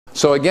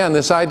So again,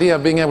 this idea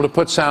of being able to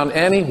put sound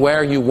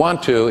anywhere you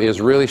want to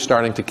is really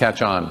starting to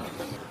catch on.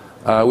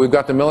 We've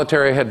got the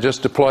military had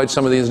just deployed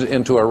some of these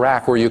into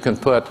Iraq, where you can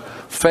put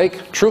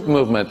fake troop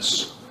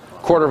movements a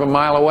quarter of a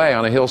mile away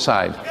on a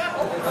hillside.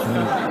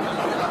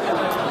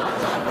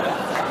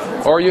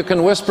 Or you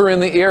can whisper in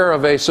the ear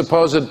of a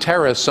supposed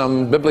terrorist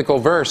some biblical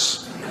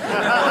verse.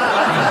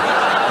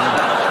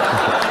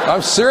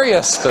 I'm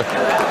serious.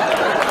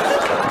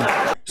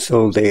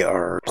 So they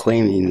are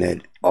claiming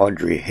that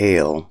Audrey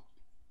Hale,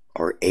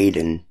 or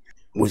Aiden,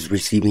 was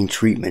receiving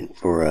treatment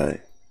for a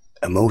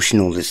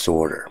emotional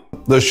disorder.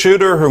 The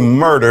shooter who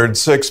murdered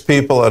 6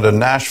 people at a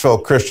Nashville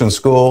Christian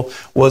school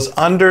was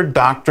under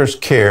doctor's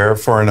care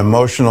for an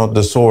emotional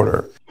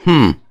disorder.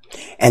 And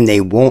they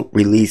won't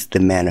release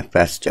the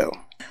manifesto.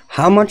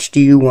 How much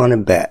do you want to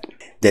bet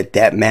that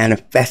that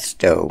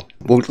manifesto,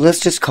 well, let's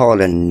just call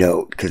it a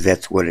note, because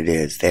that's what it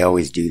is. They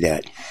always do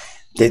that.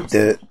 That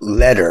the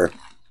letter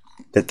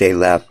that they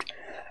left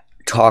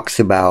talks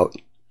about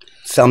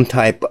some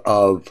type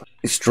of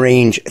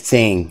strange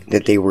thing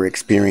that they were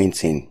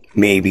experiencing.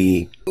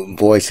 Maybe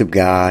voice of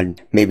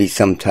God, maybe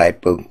some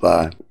type of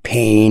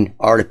pain,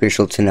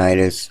 artificial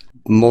tinnitus,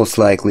 most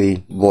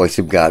likely voice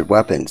of God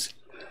weapons.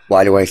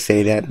 Why do I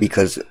say that?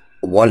 Because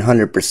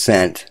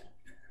 100%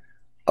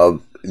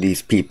 of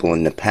these people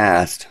in the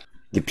past,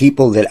 the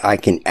people that I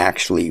can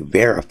actually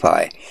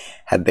verify,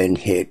 have been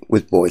hit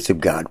with voice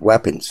of God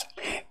weapons.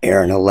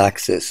 Aaron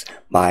Alexis,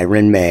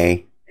 Myron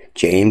May,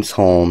 James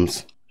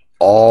Holmes,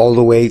 all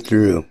the way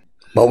through.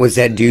 What was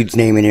that dude's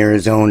name in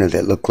Arizona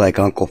that looked like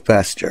Uncle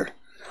Fester?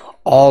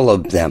 All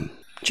of them.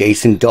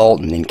 Jason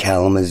Dalton in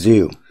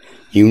Kalamazoo.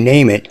 You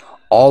name it,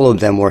 all of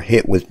them were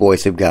hit with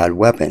voice of God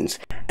weapons.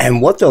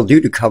 And what they'll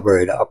do to cover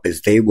it up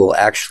is they will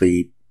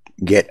actually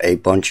get a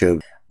bunch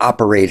of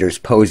operators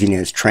posing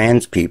as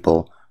trans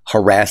people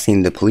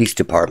harassing the police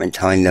department,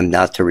 telling them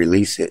not to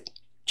release it,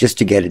 just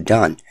to get it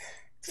done.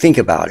 Think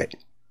about it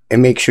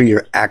and make sure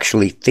you're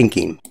actually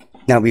thinking.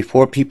 Now,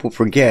 before people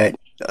forget,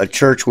 a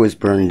church was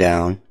burned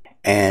down,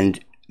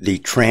 and the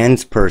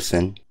trans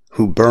person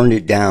who burned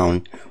it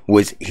down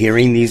was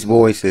hearing these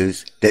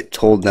voices that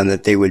told them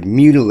that they would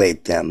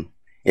mutilate them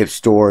if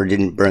Storer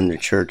didn't burn the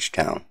church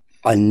down.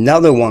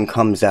 Another one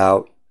comes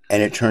out,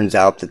 and it turns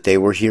out that they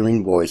were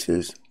hearing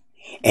voices,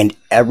 and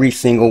every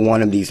single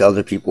one of these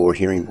other people were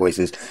hearing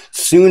voices.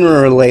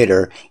 Sooner or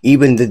later,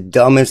 even the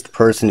dumbest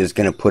person is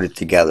going to put it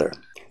together.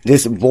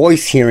 This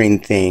voice hearing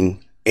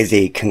thing is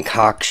a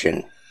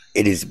concoction.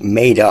 It is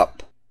made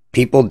up.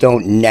 People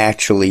don't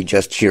naturally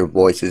just hear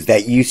voices.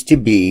 That used to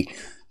be,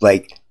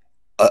 like,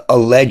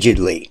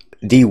 allegedly,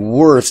 the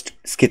worst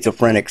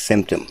schizophrenic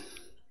symptom.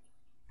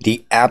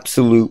 The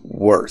absolute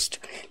worst.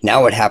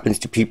 Now it happens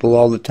to people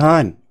all the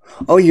time.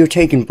 Oh, you're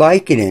taking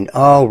Vicodin.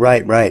 Oh,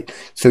 right.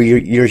 So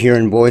you're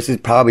hearing voices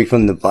probably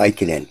from the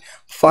Vicodin.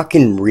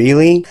 Fucking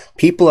really?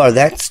 People are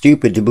that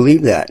stupid to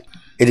believe that.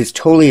 It is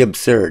totally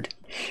absurd.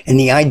 And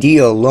the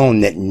idea alone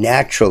that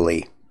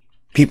naturally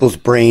people's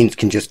brains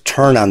can just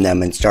turn on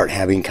them and start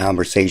having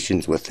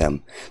conversations with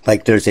them.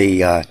 Like there's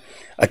a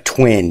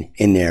twin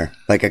in there,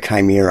 like a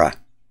chimera,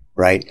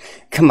 right?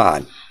 Come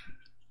on.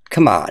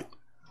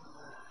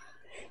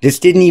 This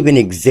didn't even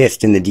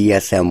exist in the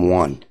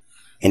DSM-1.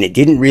 And it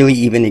didn't really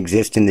even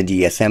exist in the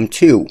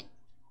DSM-2.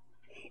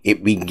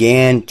 It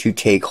began to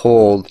take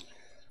hold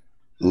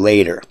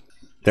later.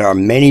 There are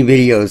many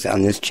videos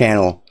on this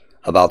channel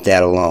about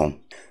that alone.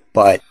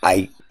 But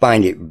I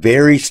find it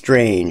very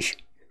strange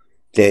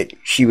that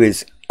she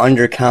was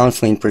under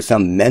counseling for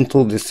some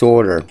mental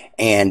disorder,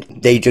 and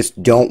they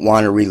just don't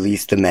want to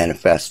release the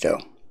manifesto.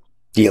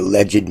 The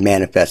alleged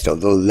manifesto,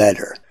 the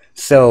letter.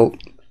 So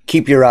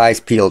keep your eyes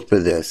peeled for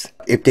this.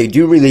 If they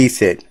do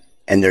release it,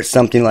 and there's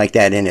something like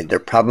that in it, they're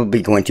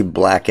probably going to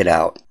black it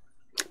out.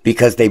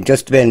 Because they've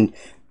just been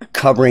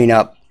covering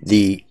up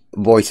the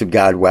voice of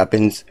God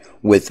weapons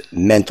with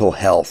mental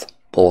health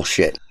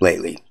bullshit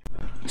lately.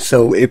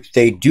 So if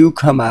they do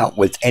come out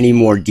with any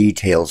more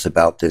details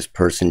about this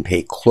person,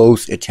 pay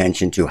close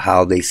attention to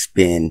how they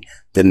spin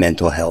the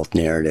mental health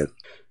narrative.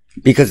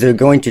 Because they're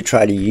going to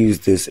try to use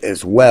this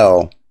as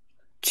well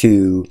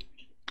to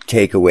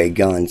take away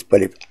guns.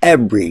 But if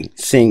every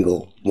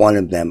single one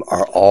of them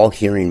are all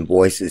hearing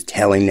voices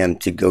telling them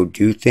to go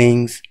do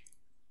things,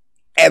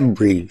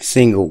 every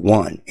single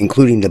one,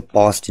 including the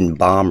Boston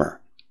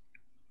bomber,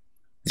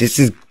 this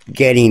is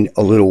getting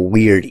a little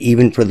weird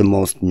even for the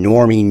most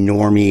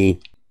normie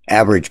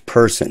average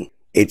person.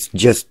 It's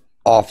just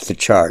off the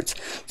charts.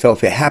 So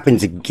if it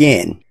happens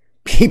again,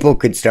 people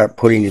could start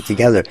putting it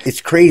together.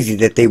 It's crazy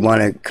that they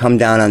want to come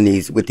down on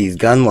these with these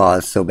gun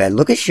laws so bad.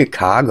 Look at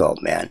Chicago,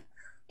 man.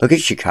 Look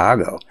at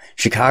Chicago.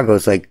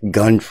 Chicago's like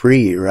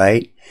gun-free,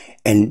 right?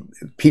 And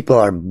people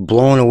are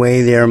blown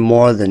away there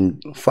more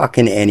than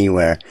fucking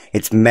anywhere.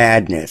 It's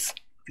madness.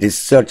 It is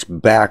such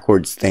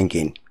backwards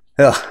thinking.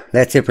 Ugh,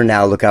 that's it for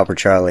now. Look out for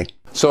Charlie.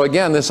 So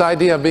again, this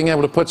idea of being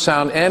able to put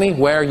sound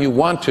anywhere you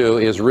want to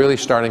is really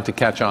starting to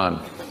catch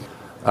on.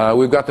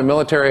 We've got the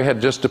military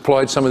had just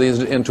deployed some of these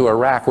into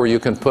Iraq, where you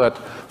can put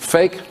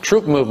fake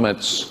troop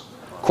movements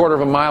quarter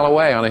of a mile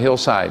away on a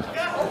hillside.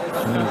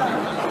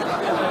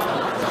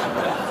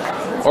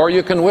 Or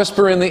you can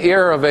whisper in the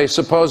ear of a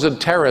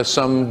supposed terrorist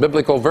some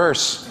biblical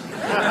verse.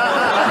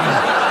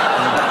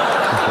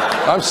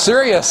 I'm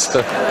serious.